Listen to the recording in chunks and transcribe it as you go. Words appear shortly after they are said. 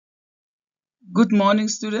Good morning,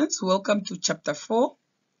 students. Welcome to chapter 4.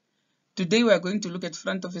 Today we are going to look at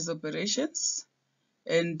front office operations.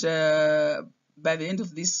 And by the end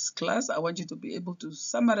of this class, I want you to be able to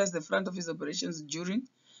summarize the front office operations during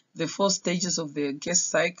the 4 stages of the guest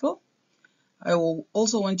cycle. I will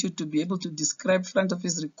also want you to be able to describe front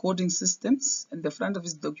office recording systems and the front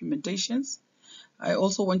office documentations. I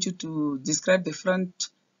also want you to describe the front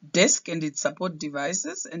desk and its support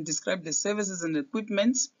devices and describe the services and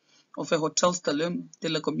equipments of a hotel's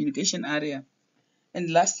telecommunication area. And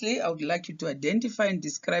lastly, I would like you to identify and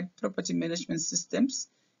describe property management systems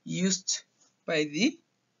used by the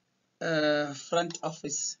front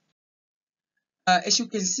office. As you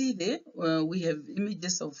can see there, we have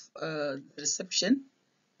images of reception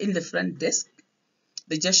in the front desk.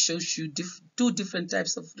 They just shows you two different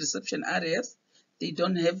types of reception areas. They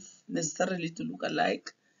don't have necessarily to look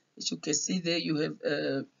alike. As you can see there, you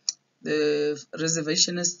have the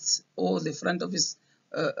reservationists or the front office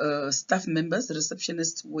staff members, the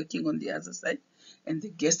receptionists working on the other side, and the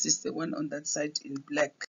guest is the one on that side in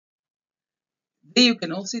black. There you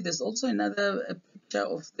can also see there's also another picture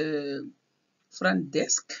of the front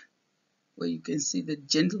desk where you can see the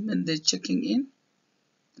gentleman there checking in,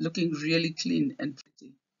 looking really clean and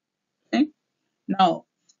pretty. Okay? Now,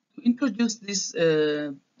 to introduce this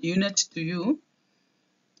unit to you,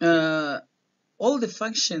 all the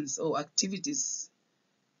functions or activities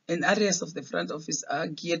and areas of the front office are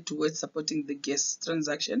geared towards supporting the guest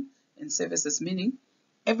transaction and services, meaning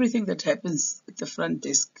everything that happens at the front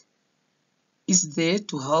desk is there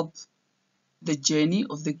to help the journey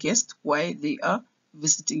of the guest while they are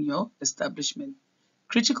visiting your establishment.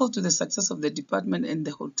 Critical to the success of the department and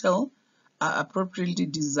the hotel are appropriately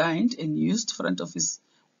designed and used front office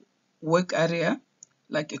work area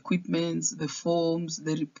like equipment, the forms,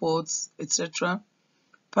 the reports, etc.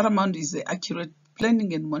 Paramount is the accurate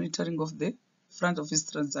planning and monitoring of the front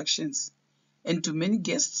office transactions. And to many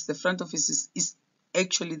guests, the front office is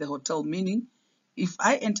actually the hotel, meaning if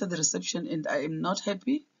I enter the reception and I am not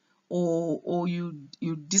happy or you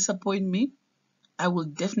disappoint me, I will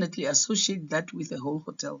definitely associate that with the whole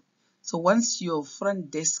hotel. So once your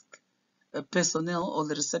front desk personnel or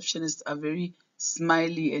the receptionists are very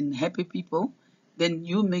smiley and happy people, then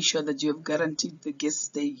you make sure that you have guaranteed the guest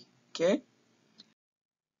stay. Okay?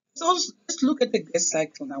 So let's look at the guest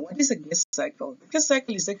cycle now. What is a guest cycle? The guest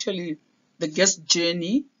cycle is actually the guest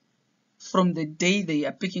journey from the day they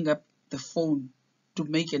are picking up the phone to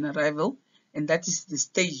make an arrival, and that is the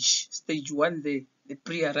stage one, the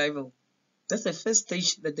pre-arrival. That's the first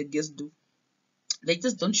stage that the guests do. They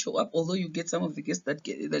just don't show up, although you get some of the guests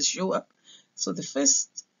that show up. So the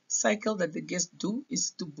first cycle that the guests do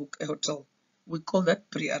is to book a hotel. We call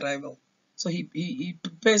that pre-arrival. So he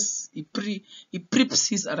prepares, he preps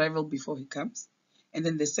his arrival before he comes. And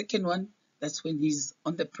then the second one, that's when he's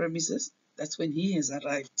on the premises. That's when he has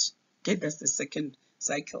arrived. Okay, that's the second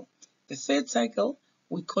cycle. The third cycle,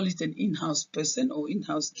 we call it an in-house person or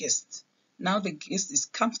in-house guest. Now the guest is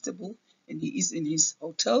comfortable and he is in his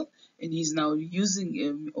hotel and he's now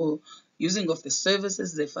using of the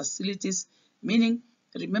services, the facilities, meaning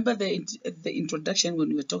remember the introduction when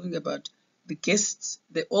we were talking about the guests,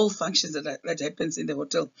 the all functions that happens in the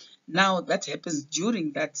hotel. Now that happens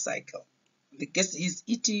during that cycle. The guest is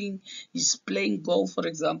eating, he's playing golf, for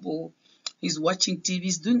example, he's watching TV,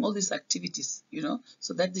 he's doing all these activities,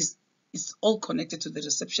 so that is it's all connected to the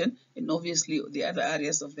reception and obviously the other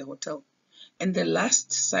areas of the hotel. And the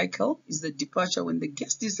last cycle is the departure when the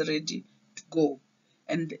guest is ready to go.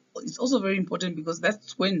 And it's also very important because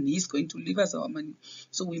that's when he's going to leave us our money.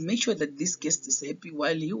 So we make sure that this guest is happy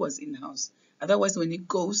while he was in-house. Otherwise, when he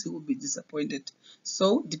goes, he will be disappointed.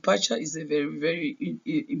 So departure is a very,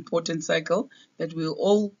 very important cycle that we'll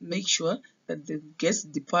all make sure that the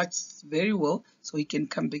guest departs very well so he can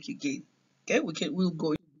come back again. Okay, we'll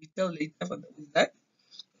go into detail later with that.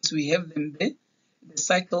 So we have them there. The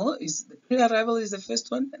cycle is the pre-arrival is the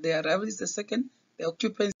first one, the arrival is the second, the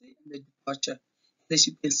occupancy and the departure. As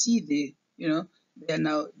you can see, they are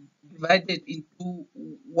now divided into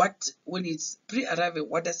when it's pre-arrival,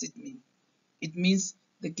 what does it mean? It means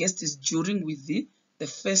the guest is during with the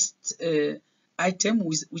first item,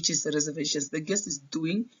 which is the reservations. The guest is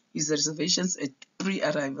doing his reservations at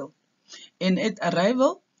pre-arrival. And at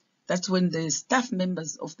arrival, that's when the staff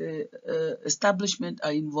members of the establishment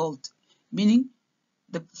are involved, meaning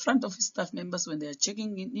the front office staff members when they are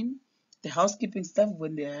checking in him, the housekeeping staff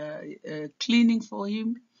when they are cleaning for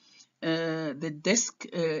him, the desk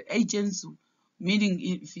agents, meaning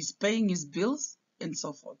if he's paying his bills and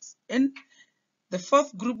so forth. And the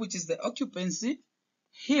fourth group, which is the occupancy,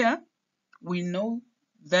 here we know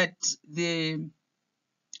that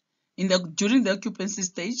During the occupancy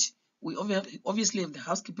stage, we obviously have the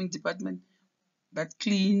housekeeping department that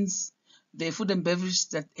cleans, the food and beverage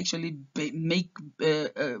that actually make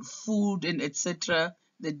food and etc.,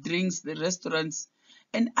 the drinks, the restaurants,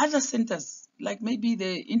 and other centers like maybe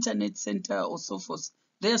the internet center or so forth.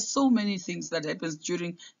 There are so many things that happens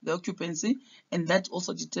during the occupancy, and that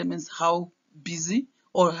also determines how busy,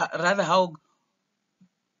 or rather how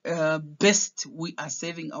best we are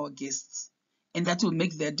serving our guests, and that will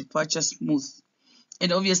make their departure smooth.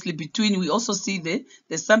 And obviously between, we also see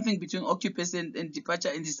there's something between occupancy and departure,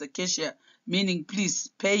 and it's a cashier, meaning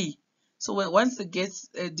please pay. So once the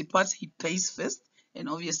guest departs, he pays first. And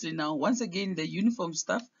obviously now, once again, the uniform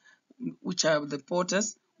staff, which are the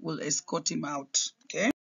porters, will escort him out.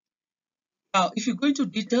 Okay. Now, if you go into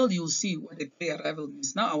detail, you'll see what a pre-arrival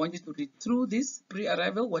means. Now, I want you to read through this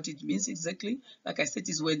pre-arrival, what it means exactly. Like I said,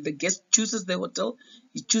 is when the guest chooses the hotel,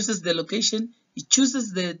 he chooses the location, he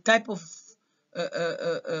chooses the type of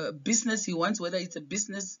business he wants, whether it's a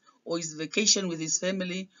business or his vacation with his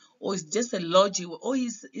family, or it's just a lodge, or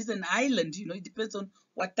he's an island. It depends on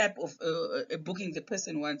what type of booking the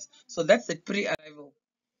person wants. So that's the pre-arrival.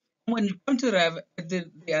 When you come to arrive at the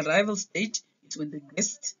arrival stage, it's when the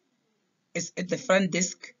guest is at the front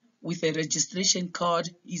desk with a registration card.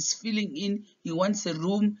 He's filling in. He wants a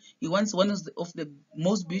room. He wants one of the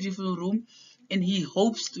most beautiful room, and he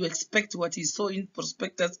hopes to expect what he saw in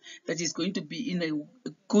prospectus, that he's going to be in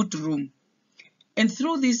a good room. And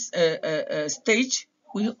through this stage,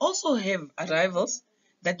 we also have arrivals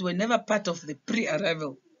that were never part of the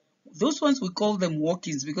pre-arrival. Those ones, we call them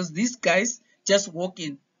walk-ins, because these guys just walk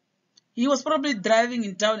in. He was probably driving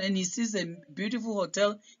in town and he sees a beautiful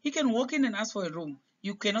hotel. He can walk in and ask for a room.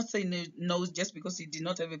 You cannot say no just because he did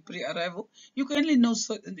not have a pre-arrival. You can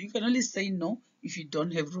only say no if you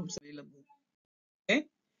don't have rooms available. Okay.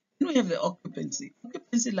 Then we have the occupancy.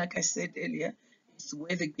 Occupancy, like I said earlier, is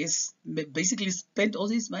where the guests basically spend all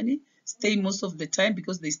his money, stay most of the time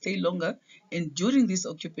because they stay longer. And during this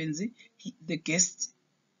occupancy,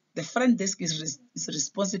 the front desk is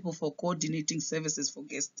responsible for coordinating services for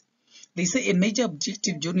guests. They say a major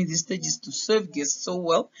objective during this stage is to serve guests so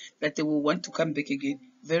well that they will want to come back again.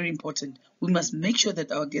 Very important. We must make sure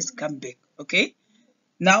that our guests come back. Okay?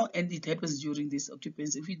 Now, and it happens during this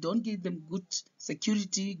occupancy. If we don't give them good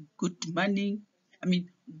security, good money,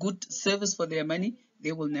 good service for their money,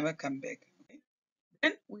 they will never come back. Okay?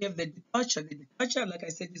 Then we have the departure. The departure, like I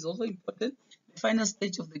said, is also important. The final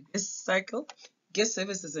stage of the guest cycle. Guest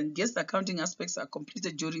services and guest accounting aspects are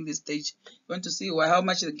completed during this stage. You want to see how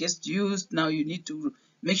much the guest used. Now you need to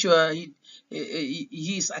make sure he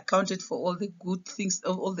is accounted for all the good things,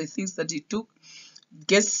 all the things that he took.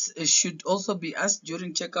 Guests should also be asked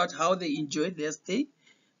during checkout how they enjoyed their stay.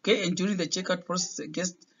 Okay, and during the checkout process, the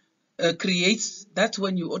guest creates. That's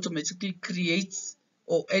when you automatically create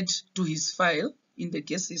or add to his file in the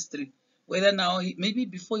guest history. Whether now, maybe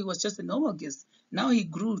before he was just a normal guest, now he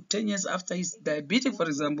grew 10 years after he's diabetic, for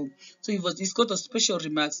example. So he's got a special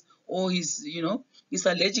remarks, or he's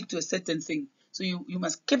allergic to a certain thing. So you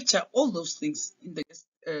must capture all those things in the guest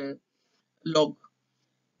log.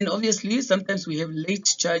 And obviously, sometimes we have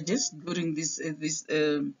late charges during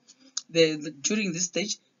during this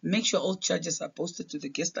stage. Make sure all charges are posted to the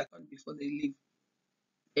guest account before they leave.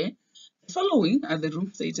 Okay. The following are the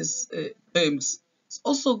room status terms.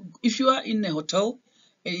 Also, if you are in a hotel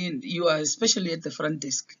and you are especially at the front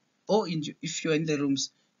desk, or if you are in the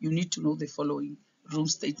rooms, you need to know the following room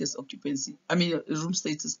status room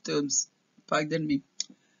status terms. Pardon me.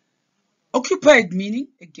 Occupied, meaning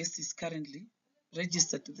a guest is currently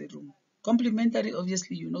registered to the room. Complimentary,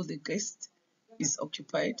 obviously, the guest is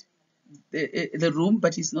occupied the room,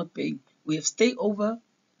 but he's not paying. We have stay over,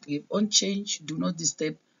 we have on change, do not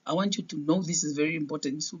disturb. I want you to know this is very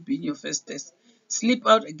important. This will be in your first test. Sleep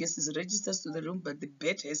out, a guest is registered to the room, but the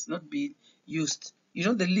bed has not been used.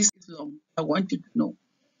 The list is long. I want you to know.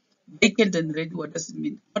 Vacant and ready, what does it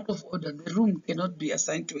mean? Out of order, the room cannot be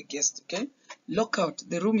assigned to a guest, okay? Lockout,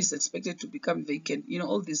 the room is expected to become vacant.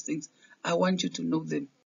 All these things, I want you to know them,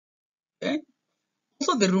 okay?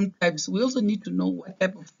 Also, the room types, we also need to know what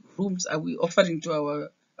type of rooms are we offering to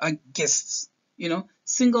our guests.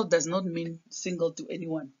 Single does not mean single to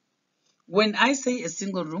anyone. When I say a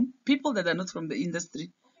single room, people that are not from the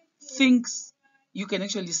industry thinks you can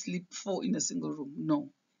actually sleep 4 in a single room. No.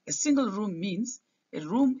 A single room means a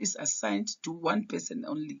room is assigned to one person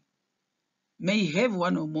only. May have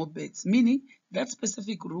one or more beds, meaning that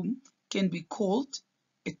specific room can be called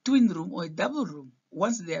a twin room or a double room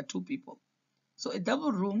once there are 2 people. So a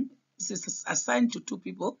double room is assigned to 2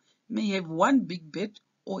 people, may have 1 big bed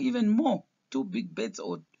or even more, 2 big beds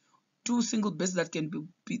or 2 single beds that can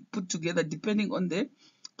be put together depending on the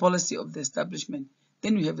policy of the establishment.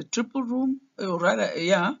 Then we have a triple room, or rather,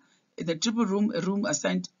 yeah, in the triple room, a room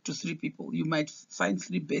assigned to 3 people. You might find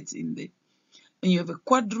 3 beds in there. And you have a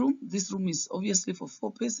quad room. This room is obviously for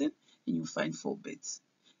 4 persons, and you find 4 beds.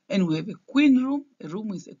 And we have a queen room, a room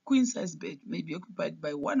with a queen size bed, may be occupied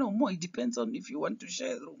by 1 or more. It depends on if you want to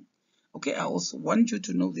share a room. Okay, I also want you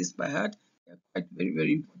to know this by heart. They are quite very,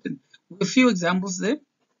 very important. With a few examples there.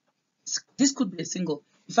 This could be a single.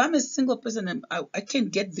 If I'm a single person, I can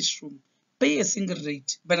get this room, pay a single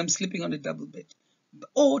rate, but I'm sleeping on a double bed.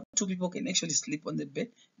 Or 2 people can actually sleep on the bed.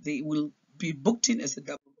 They will be booked in as a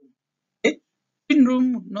double room. Okay? In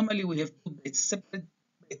room, normally we have 2 beds, separate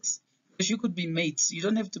beds. Because you could be mates. You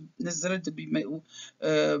don't have to necessarily to be man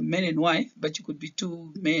and wife, but you could be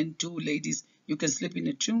 2 men, 2 ladies. You can sleep in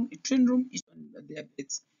a twin room, each on their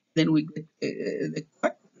beds. Then we get the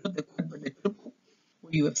quad, not the quad, but the triple,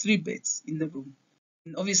 where you have 3 beds in the room.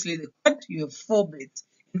 And obviously, the quad, you have 4 beds.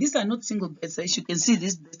 And these are not single beds. As you can see,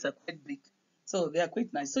 these beds are quite big. So they are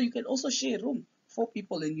quite nice. So you can also share a room, 4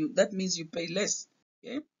 people, and that means you pay less.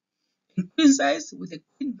 Okay? In queen size with a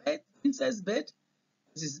queen size bed.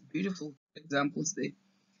 This is beautiful examples there.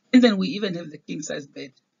 And then we even have the king size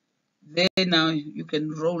bed. There now you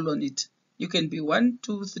can roll on it. You can be 1,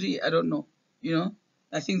 2, 3. I don't know. You know,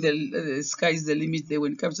 I think the sky is the limit there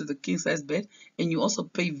when it comes to the king size bed, and you also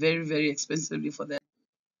pay very, very expensively for that.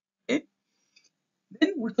 Okay?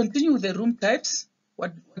 Then we continue with the room types.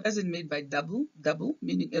 What does it mean by double? Double,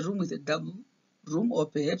 meaning a room with a double room or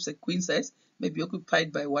perhaps a queen size may be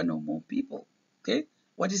occupied by 1 or more people. Okay?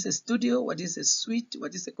 What is a studio? What is a suite?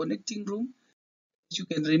 What is a connecting room? As you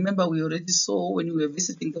can remember, we already saw when we were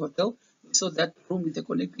visiting the hotel, we saw that room with a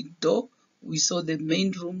connecting door. We saw the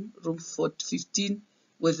main room, room 15,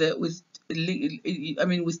 with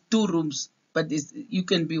 2 rooms, but you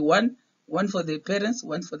can be one for the parents,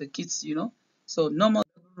 one for the kids. So normal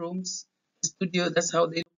rooms, studio, that's how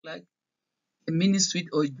they look like. A mini suite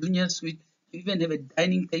or junior suite. You even have a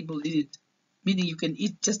dining table in it, meaning you can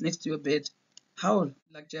eat just next to your bed. How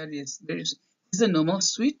luxurious! It's a normal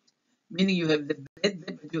suite, meaning you have the bed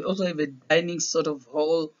there, but you also have a dining sort of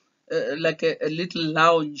hall, like a little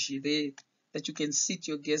lounge there that you can sit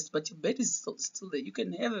your guests, but your bed is still there. You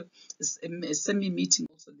can have a semi-meeting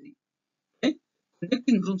also there. Okay?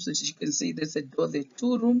 Connecting rooms, as you can see, there's a door there,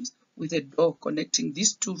 2 rooms with a door connecting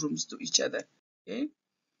these 2 rooms to each other. Okay? And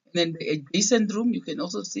then the adjacent room, you can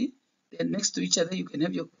also see they're next to each other. You can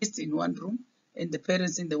have your kids in one room and the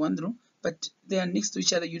parents in the one room, but they are next to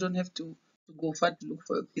each other. You don't have to go far to look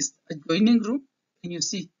for your kids. Adjoining room, and you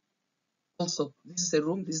see also this is a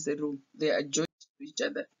room, this is a room. They are adjoined to each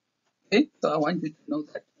other. Okay, so I want you to know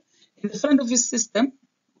that. In the front office system,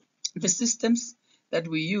 the systems that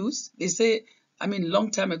we use, they say,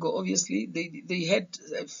 long time ago, obviously, they had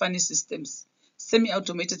funny systems.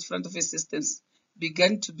 Semi-automated front office systems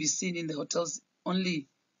began to be seen in the hotels only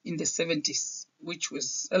in the 70s, which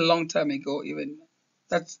was a long time ago, even.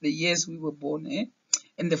 That's the years we were born, eh?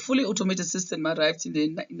 And the fully automated system arrived in the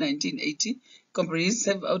 1980,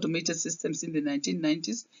 comprehensive automated systems in the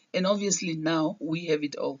 1990s, and obviously now we have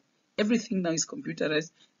it all. Everything now is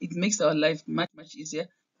computerized. It makes our life much, much easier.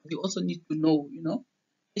 We also need to know.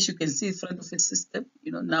 As you can see, front office system,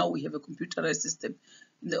 now we have a computerized system.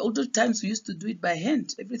 In the older times, we used to do it by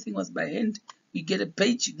hand. Everything was by hand. We get a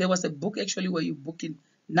page. There was a book actually where you book in.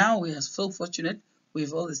 Now we are so fortunate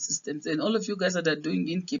with all the systems. And all of you guys that are doing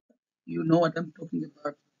Innkeeper, you know what I'm talking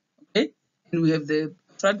about. Okay? And we have the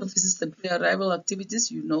front office system pre-arrival activities.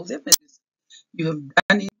 You know them. You have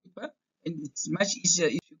done Innkeeper, and it's much easier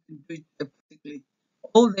if you can do it practically.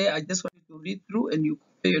 All there, I just want you to read through and you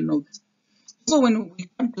compare your notes. So when we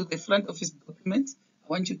come to the front office documents, I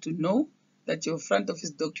want you to know that your front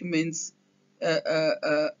office documents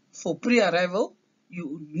for pre-arrival,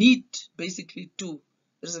 you need basically 2: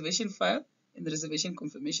 reservation file and the reservation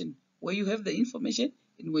confirmation, where you have the information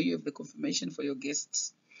and where you have the confirmation for your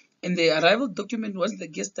guests. And the arrival document, once the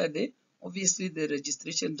guests are there, obviously the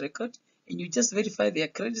registration record, and you just verify their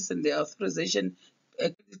credits and their authorization,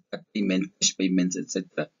 credit card payment, cash payments,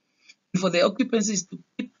 etc. For the occupancies, to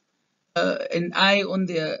keep an eye on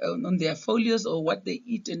their folios or what they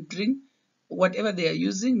eat and drink, whatever they are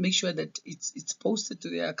using. Make sure that it's posted to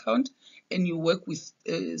their account, and you work with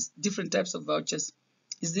different types of vouchers.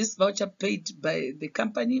 Is this voucher paid by the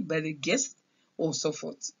company, by the guest, or so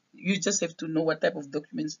forth? You just have to know what type of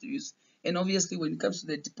documents to use. And obviously, when it comes to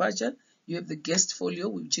the departure, you have the guest folio,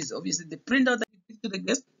 which is obviously the printout that you give to the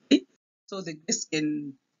guest, okay? So the guest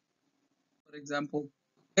can, for example,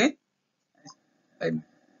 okay,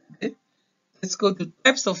 okay. Let's go to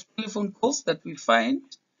types of telephone calls that we find.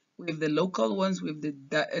 We have the local ones. We have the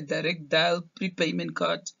direct dial, prepayment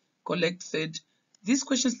card, collect fed. These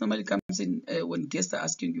questions normally comes in when guests are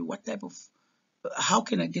asking you what type of, how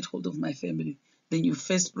can I get hold of my family? Then you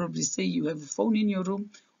first probably say you have a phone in your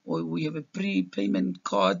room, or we have a prepayment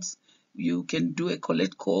cards. You can do a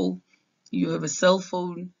collect call. You have a cell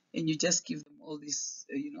phone, and you just give them all this,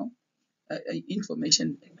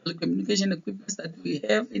 information, communication equipment that we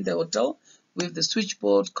have in the hotel. We have the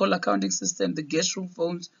switchboard, call accounting system, the guest room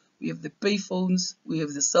phones, we have the pay phones, we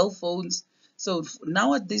have the cell phones. So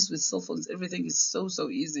nowadays with cell phones, everything is so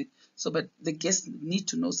easy. So, but the guests need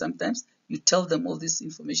to know sometimes. You tell them all this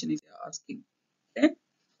information if they're asking. Okay?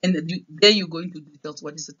 And then there you go into details.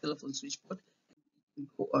 What is a telephone switchboard? You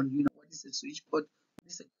go on, what is a switchboard?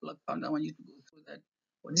 What is a call account? I want you to go through that.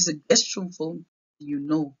 What is a guest room phone? You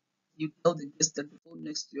know. You tell the guest that the phone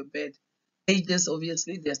next to your bed. Pages,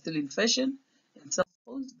 obviously, they're still in fashion, and cell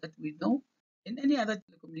phones that we know, and any other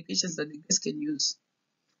telecommunications that the guest can use.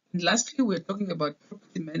 And lastly, we're talking about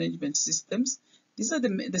property management systems. These are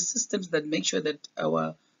the systems that make sure that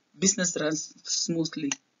our business runs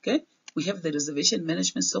smoothly. Okay, we have the reservation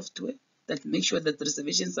management software that makes sure that the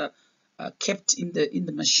reservations are kept in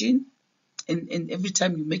the machine, and every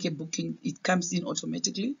time you make a booking, it comes in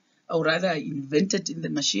automatically, or rather, I invent it in the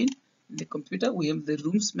machine, in the computer. We have the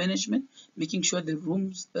rooms management, making sure the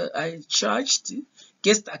rooms are charged,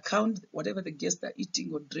 guest account, whatever the guests are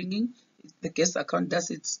eating or drinking, the guest account does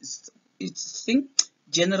its thing.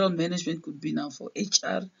 General management could be now for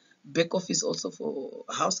HR, back office also for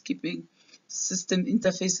housekeeping, system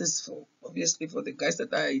interfaces for obviously for the guys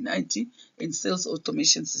that are in IT, and sales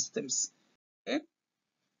automation systems. Okay?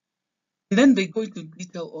 And then they go into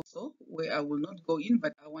detail also, where I will not go in,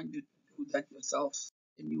 but I want you to do that yourself.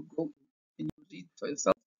 And you go and you read for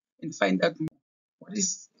yourself and find out more. What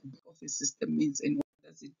is the back office system means, and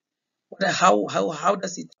what does it, how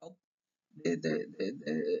does it help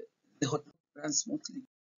the hotel run smoothly?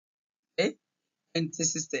 Okay, and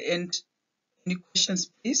this is the end. Any questions,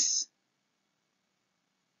 please?